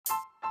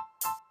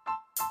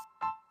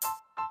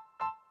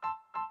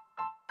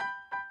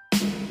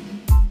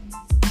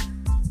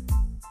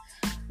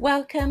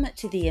Welcome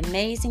to the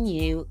Amazing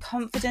You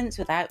Confidence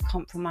Without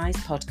Compromise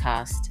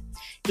podcast,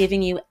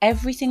 giving you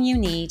everything you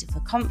need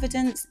for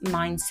confidence,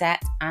 mindset,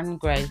 and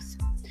growth,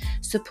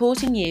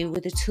 supporting you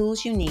with the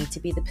tools you need to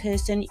be the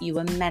person you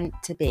are meant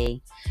to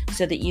be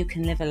so that you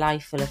can live a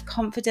life full of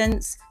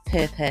confidence,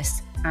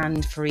 purpose,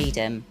 and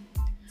freedom.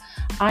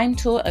 I'm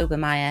Tor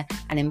Obermeyer,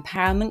 an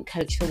empowerment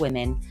coach for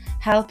women,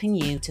 helping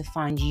you to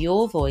find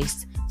your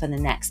voice for the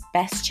next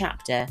best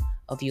chapter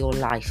of your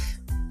life.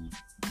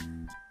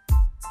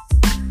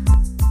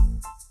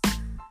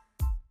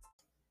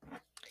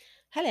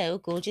 Hello,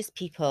 gorgeous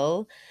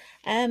people.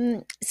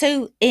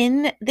 So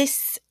in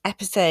this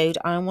episode,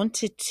 I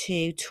wanted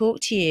to talk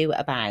to you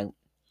about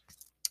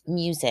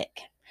music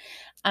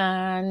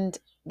and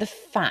the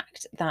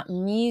fact that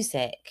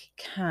music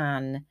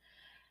can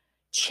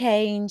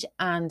change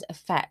and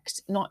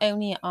affect not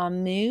only our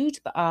mood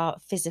but our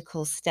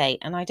physical state.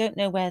 And I don't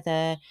know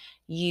whether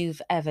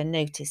you've ever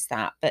noticed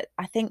that, but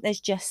I think there's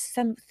just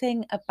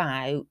something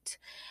about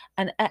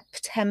an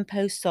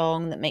up-tempo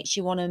song that makes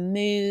you want to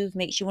move,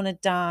 makes you want to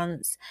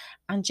dance,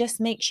 and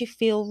just makes you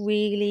feel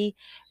really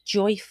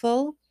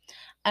joyful.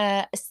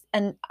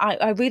 And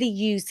I really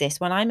use this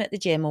when I'm at the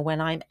gym or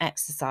when I'm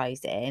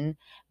exercising.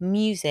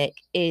 Music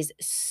is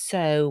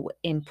so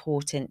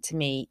important to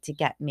me to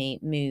get me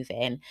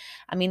moving.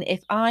 I mean,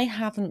 if I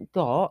haven't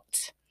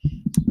got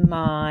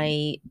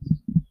my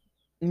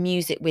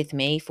music with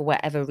me for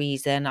whatever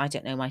reason, I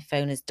don't know, my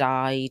phone has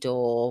died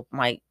or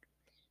my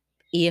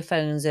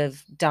earphones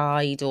have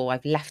died or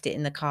I've left it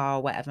in the car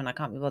or whatever and I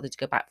can't be bothered to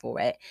go back for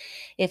it.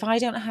 If I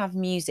don't have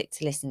music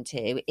to listen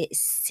to, it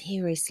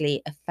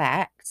seriously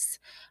affects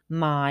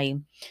my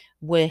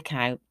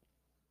workout.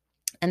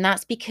 And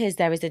that's because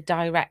there is a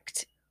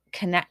direct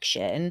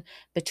connection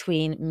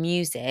between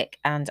music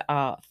and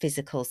our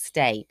physical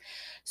state.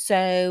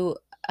 So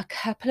a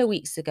couple of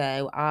weeks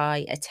ago,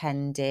 I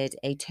attended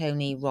a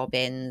Tony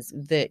Robbins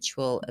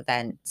virtual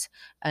event,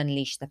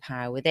 Unleash the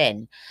Power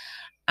Within.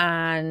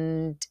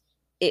 And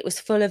it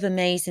was full of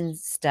amazing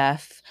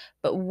stuff.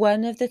 But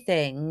one of the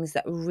things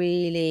that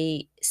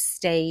really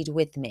stayed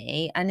with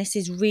me, and this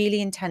is really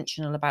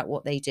intentional about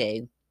what they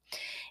do,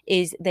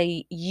 is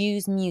they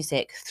use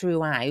music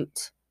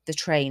throughout the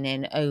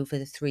training over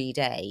the 3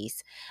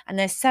 days. And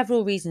there's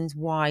several reasons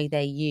why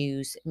they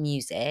use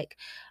music.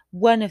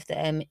 One of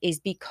them is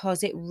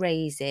because it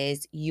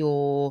raises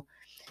your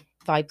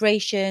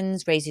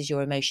vibrations, raises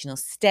your emotional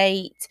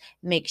state,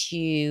 makes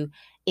you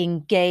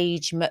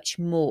engage much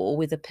more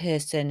with the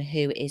person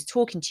who is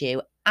talking to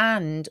you,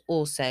 and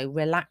also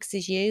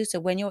relaxes you. So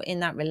when you're in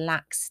that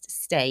relaxed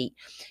state,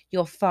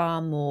 you're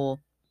far more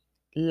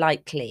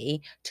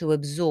likely to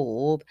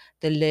absorb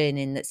the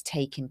learning that's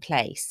taking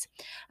place.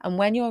 And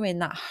when you're in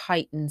that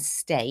heightened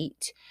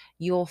state,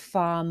 you're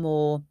far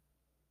more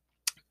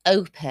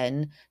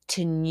open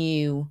to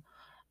new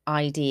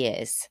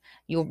ideas.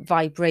 Your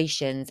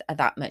vibrations are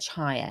that much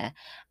higher.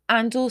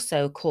 And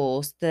also, of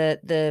course,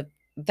 the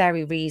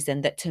very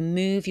reason that to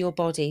move your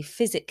body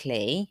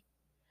physically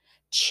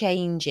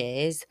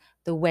changes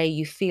the way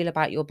you feel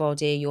about your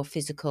body, your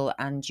physical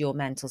and your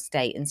mental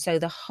state. And so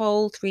the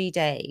whole 3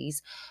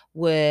 days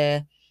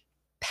were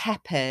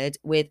peppered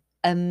with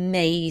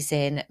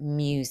amazing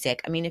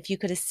music. I mean, if you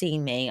could have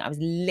seen me, I was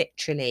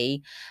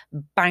literally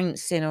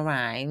bouncing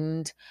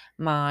around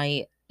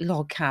my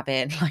log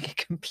cabin like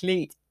a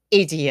complete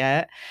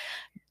idiot,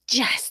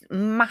 just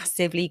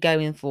massively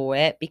going for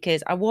it,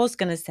 because I was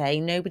going to say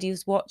nobody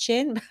was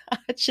watching, but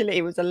actually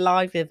it was a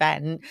live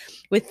event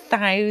with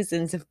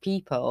thousands of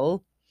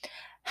people.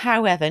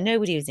 However,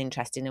 nobody was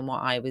interested in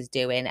what I was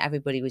doing.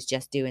 Everybody was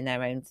just doing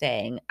their own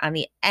thing, and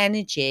the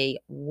energy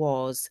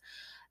was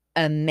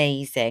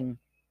amazing.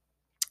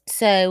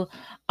 So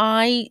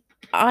I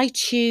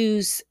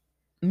choose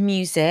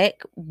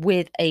music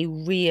with a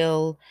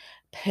real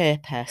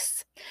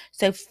purpose.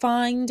 So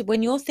find,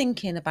 when you're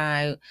thinking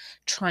about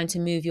trying to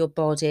move your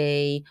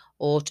body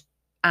or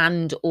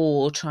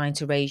trying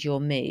to raise your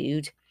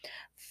mood,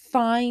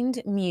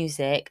 find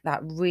music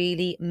that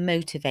really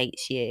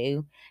motivates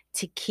you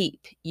to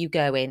keep you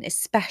going,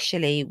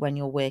 especially when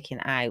you're working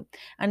out.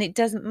 And it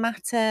doesn't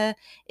matter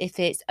if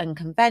it's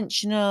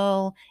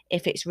unconventional,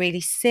 if it's really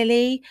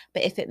silly,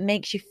 but if it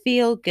makes you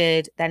feel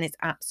good, then it's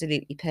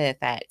absolutely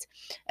perfect.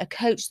 A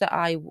coach that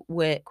I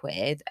work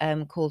with,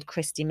 called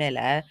Christy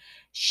Miller,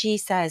 she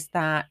says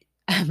that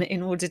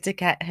in order to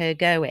get her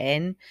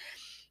going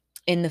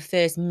in the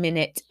first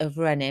minute of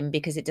running,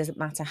 because it doesn't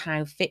matter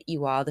how fit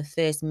you are, the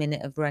first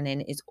minute of running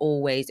is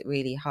always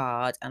really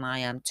hard, and I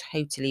am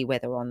totally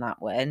with her on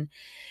that one.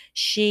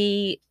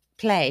 She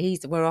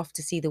plays We're Off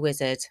to See the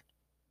Wizard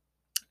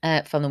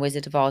from The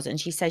Wizard of Oz, and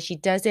she says she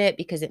does it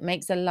because it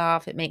makes her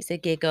laugh, it makes her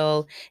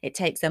giggle, it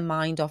takes her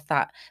mind off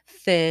that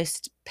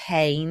first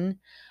pain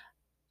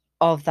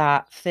of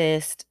that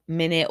first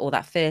minute or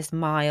that first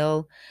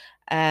mile.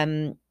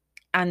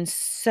 And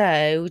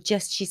so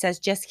she says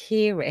just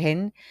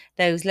hearing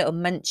those little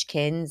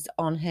munchkins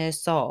on her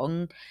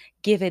song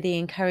give her the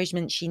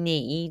encouragement she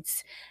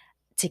needs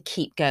to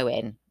keep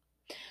going.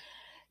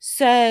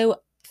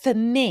 So for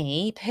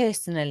me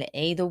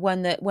personally, the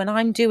one that when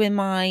I'm doing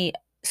my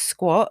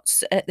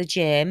squats at the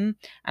gym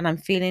and I'm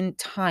feeling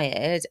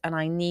tired and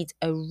I need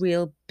a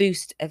real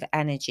boost of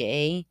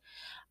energy,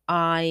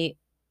 I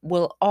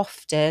will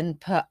often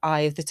put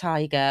Eye of the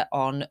Tiger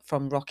on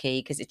from Rocky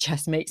because it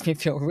just makes me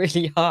feel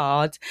really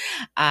hard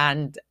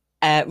and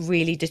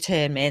really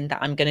determined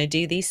that I'm going to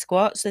do these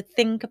squats. So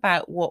think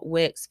about what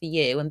works for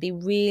you and be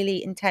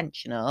really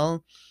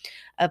intentional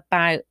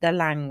about the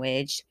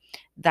language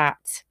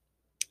that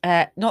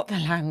not the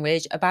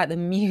language, about the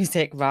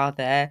music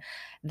rather,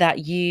 that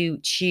you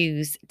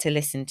choose to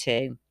listen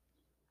to.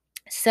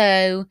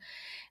 So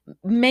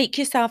make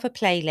yourself a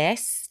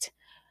playlist,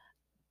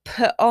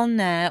 put on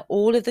there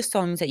all of the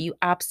songs that you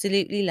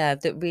absolutely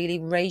love that really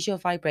raise your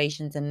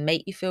vibrations and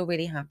make you feel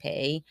really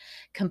happy.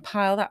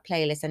 Compile that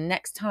playlist, and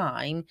next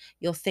time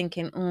you're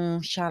thinking,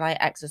 shall I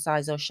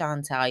exercise or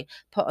shan't I?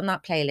 Put on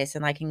that playlist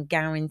and I can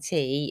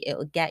guarantee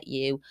it'll get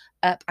you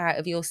up out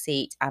of your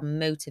seat and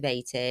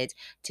motivated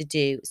to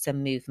do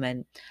some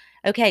movement.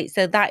 Okay,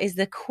 so that is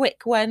the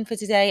quick one for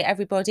today,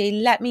 everybody.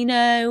 Let me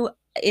know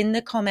in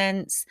the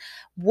comments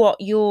what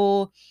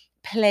your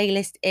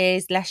playlist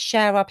is. Let's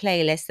share our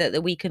playlist so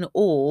that we can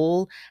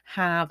all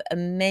have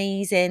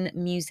amazing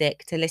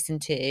music to listen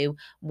to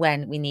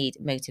when we need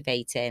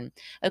motivating.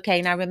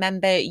 Okay, now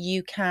remember,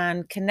 you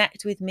can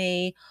connect with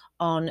me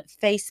on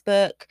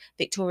Facebook,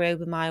 Victoria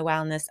Obermeyer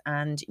Wellness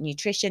and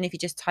Nutrition. If you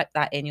just type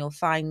that in, you'll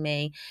find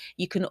me.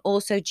 You can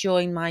also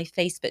join my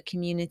Facebook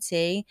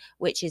community,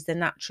 which is the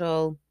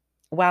Natural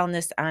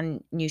Wellness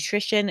and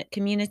Nutrition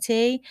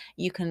community.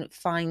 You can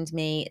find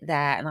me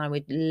there and I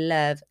would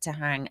love to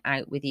hang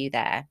out with you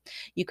there.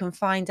 You can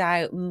find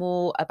out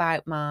more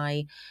about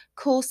my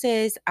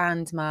courses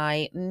and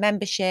my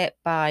membership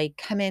by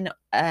coming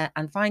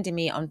and finding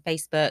me on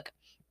Facebook,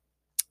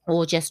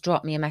 or just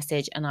drop me a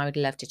message and I would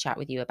love to chat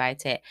with you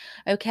about it.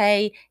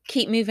 Okay,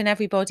 keep moving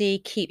everybody,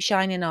 keep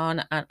shining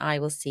on, and I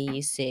will see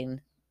you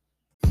soon.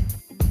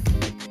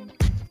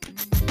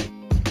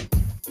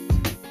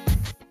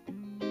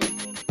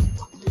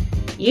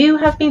 You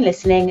have been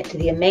listening to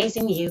the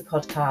Amazing You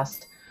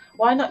podcast.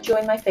 Why not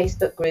join my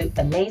Facebook group,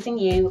 Amazing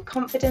You,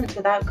 Confidence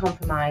Without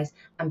Compromise,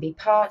 and be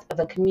part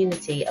of a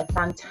community of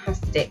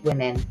fantastic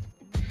women.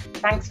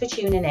 Thanks for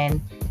tuning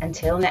in.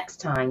 Until next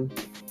time,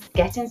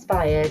 get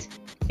inspired,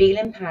 feel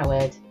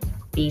empowered,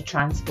 be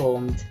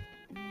transformed.